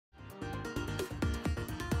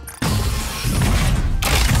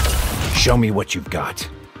Show me what you've got.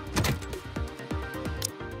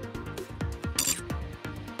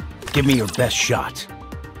 Give me your best shot.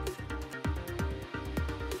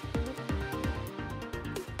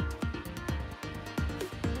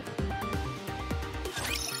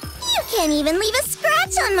 You can't even leave a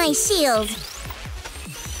scratch on my shield!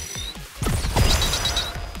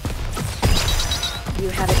 You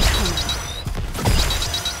had it coming.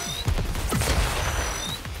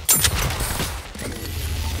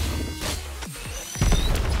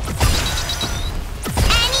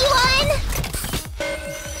 Anyone?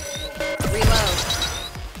 Reload.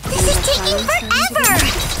 This is taking forever!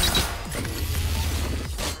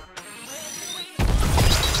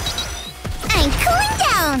 I'm cooling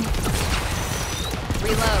down!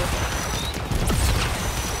 Reload.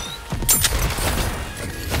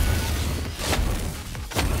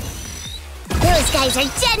 Those guys are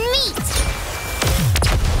dead meat!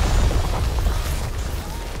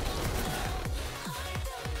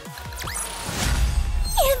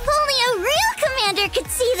 If only a real commander could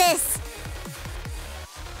see this!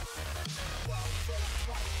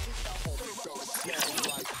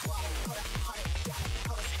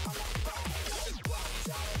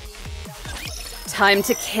 Time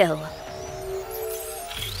to kill.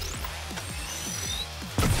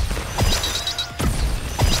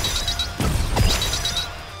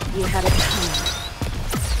 You had it coming.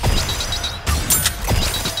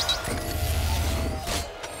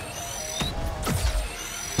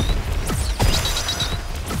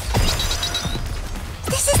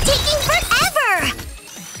 This is taking forever!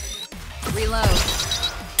 Reload.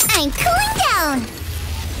 I'm cooling down!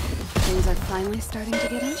 Things are finally starting to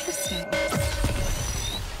get interesting.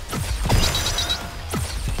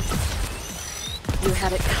 You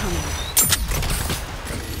had it coming.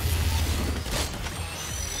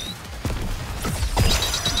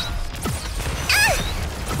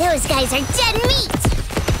 Those guys are dead meat!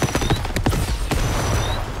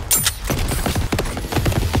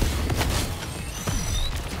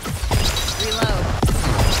 Reload.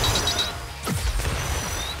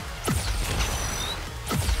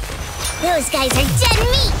 Those guys are dead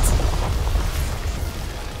meat!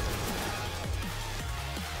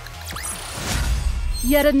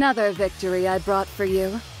 Yet another victory I brought for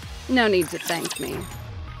you. No need to thank me.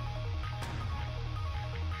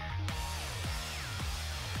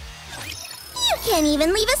 You can't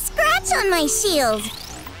even leave a scratch on my shield!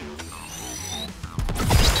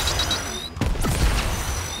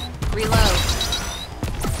 Reload.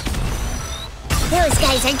 Those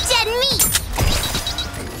guys are dead meat!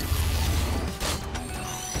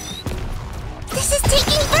 This is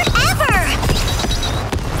taking forever!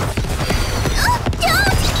 Oh,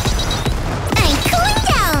 don't! I'm cooling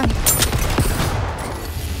down!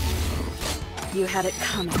 You had it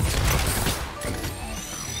coming.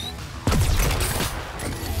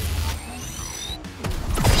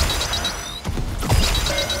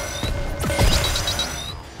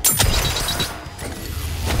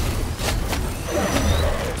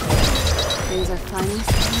 Things are finally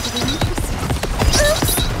starting to get interesting.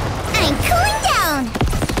 Oops! I'm cooling down!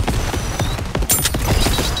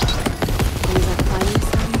 Things are finally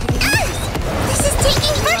starting to get interesting. This is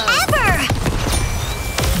taking forever!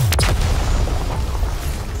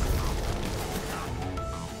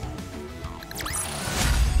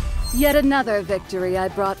 Yet another victory I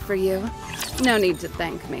brought for you. No need to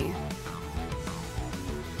thank me.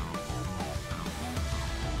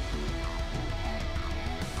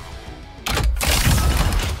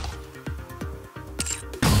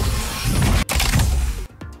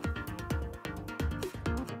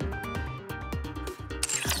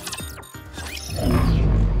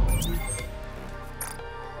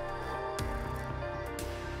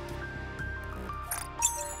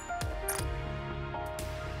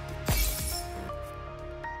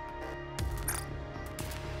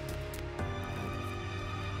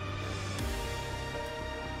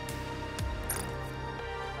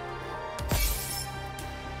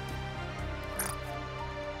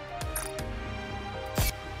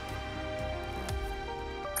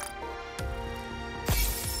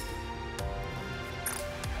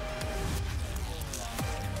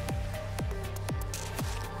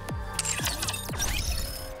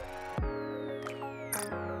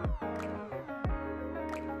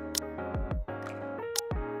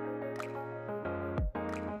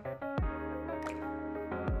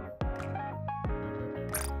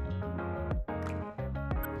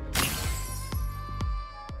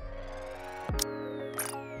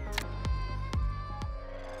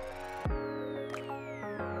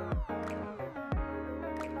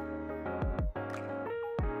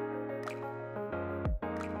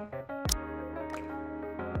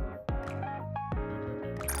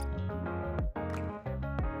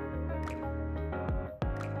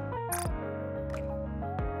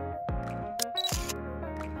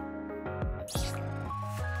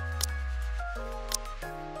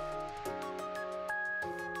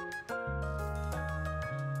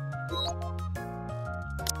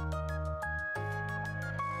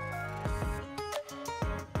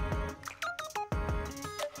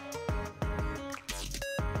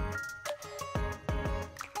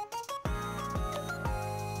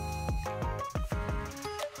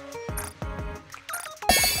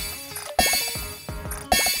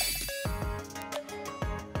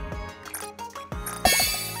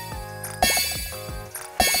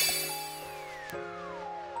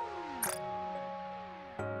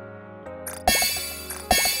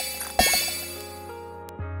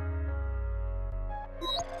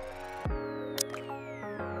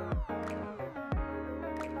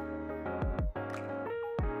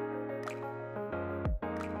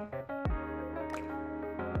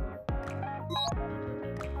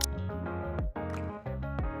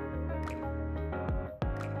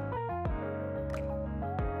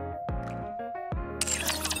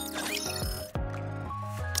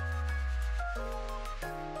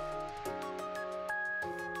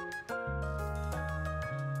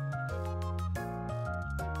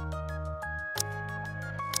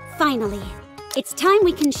 Finally. It's time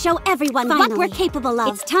we can show everyone what we're capable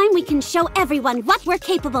of. It's time we can show everyone what we're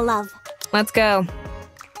capable of. Let's go.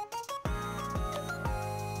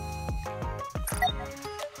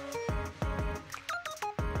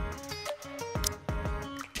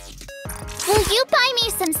 Will you buy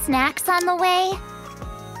me some snacks on the way?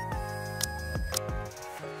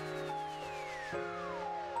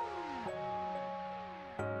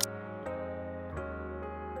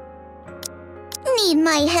 Need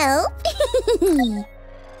my help?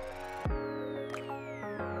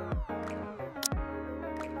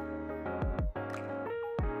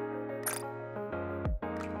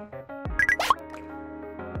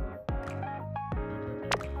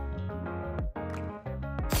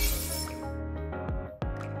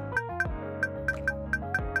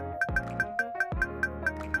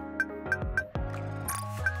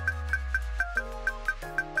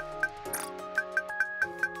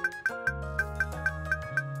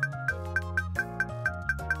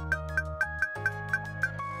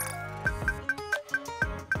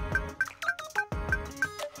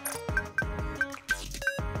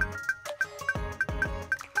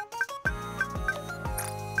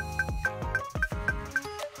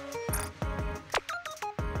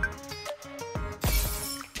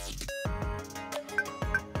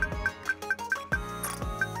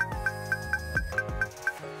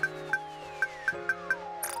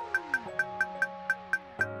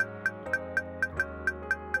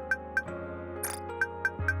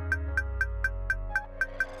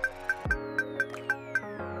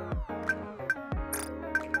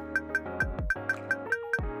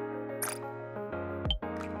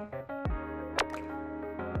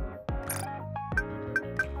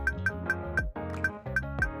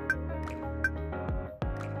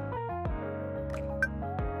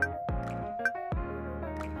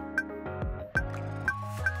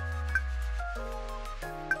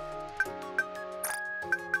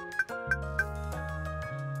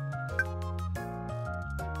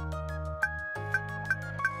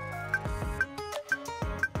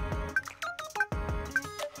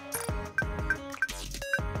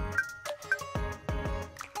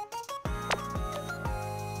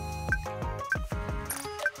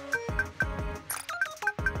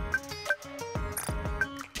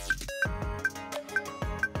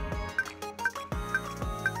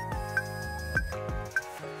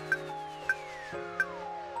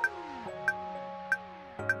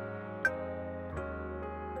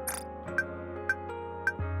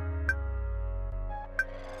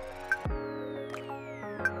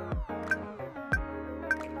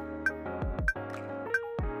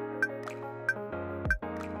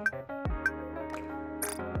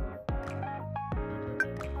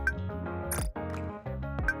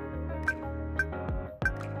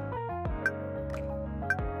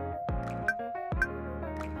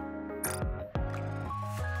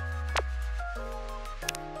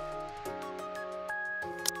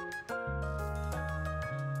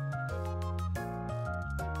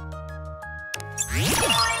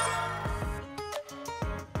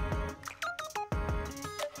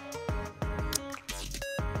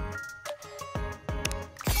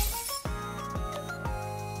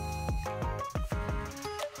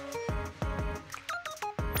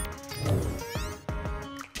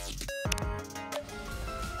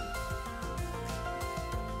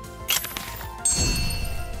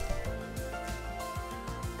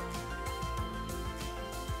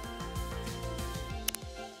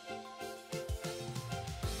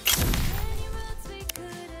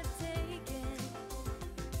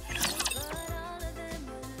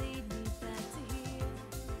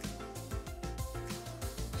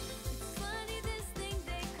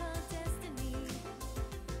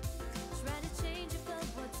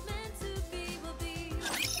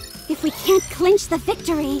 If we can't clinch the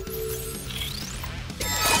victory...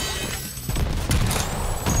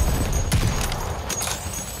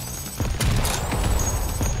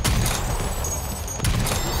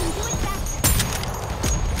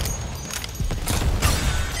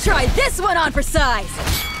 Try this one on for size!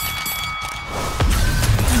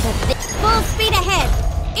 Full speed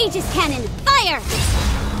ahead! Aegis cannon, fire!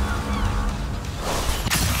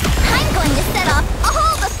 I'm going to set off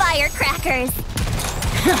all the firecrackers!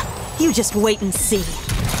 You just wait and see.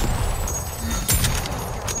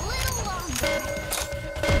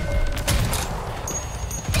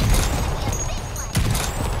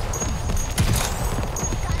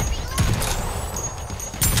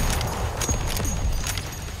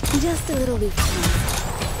 Just a little bit.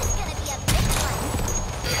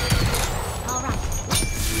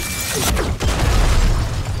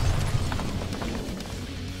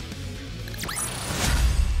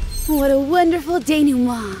 What a wonderful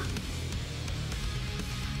denouement.